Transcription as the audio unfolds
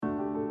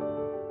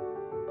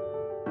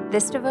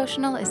This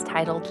devotional is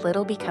titled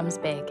Little Becomes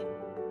Big.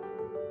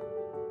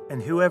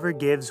 And whoever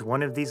gives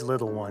one of these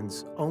little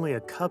ones only a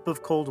cup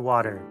of cold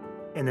water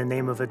in the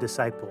name of a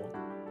disciple,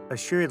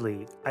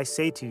 assuredly, I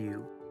say to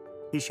you,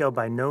 he shall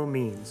by no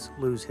means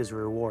lose his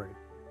reward.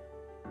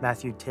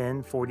 Matthew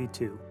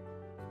 10:42.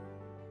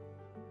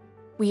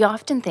 We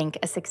often think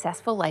a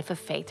successful life of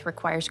faith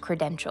requires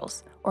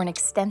credentials or an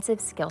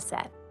extensive skill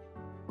set.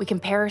 We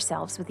compare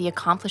ourselves with the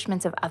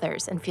accomplishments of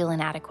others and feel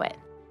inadequate.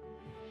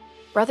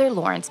 Brother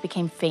Lawrence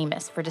became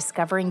famous for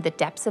discovering the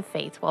depths of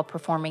faith while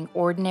performing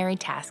ordinary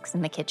tasks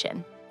in the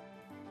kitchen.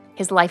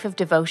 His life of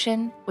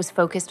devotion was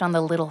focused on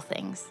the little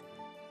things,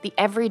 the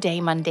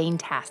everyday mundane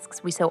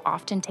tasks we so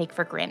often take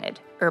for granted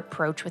or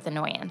approach with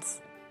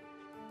annoyance.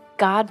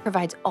 God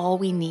provides all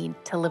we need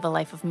to live a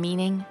life of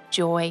meaning,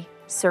 joy,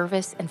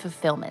 service, and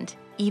fulfillment,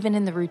 even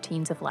in the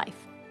routines of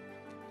life.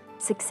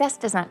 Success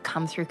does not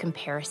come through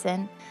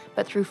comparison,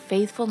 but through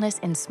faithfulness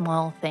in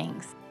small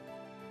things.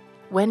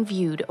 When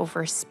viewed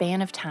over a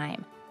span of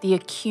time, the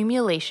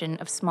accumulation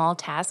of small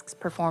tasks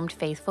performed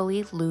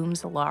faithfully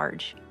looms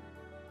large.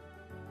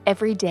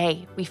 Every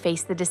day, we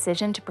face the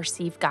decision to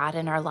perceive God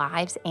in our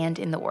lives and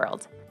in the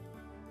world.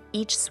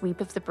 Each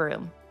sweep of the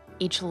broom,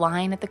 each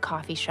line at the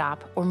coffee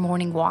shop or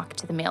morning walk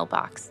to the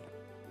mailbox,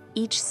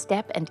 each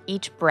step and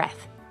each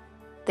breath,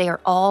 they are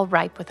all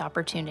ripe with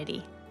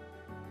opportunity.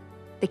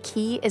 The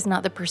key is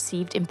not the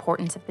perceived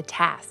importance of the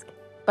task,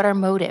 but our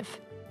motive.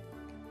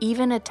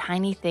 Even a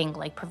tiny thing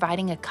like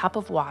providing a cup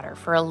of water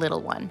for a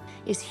little one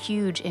is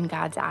huge in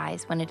God's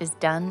eyes when it is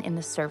done in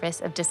the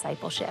service of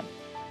discipleship.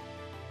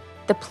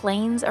 The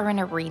plains are an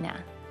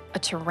arena, a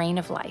terrain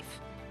of life,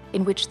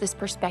 in which this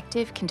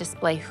perspective can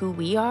display who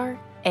we are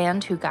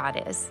and who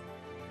God is.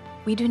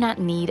 We do not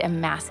need a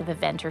massive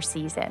event or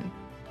season.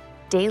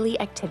 Daily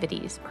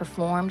activities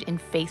performed in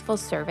faithful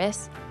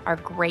service are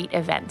great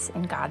events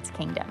in God's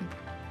kingdom.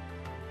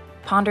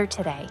 Ponder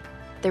today,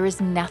 there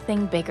is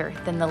nothing bigger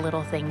than the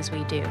little things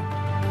we do.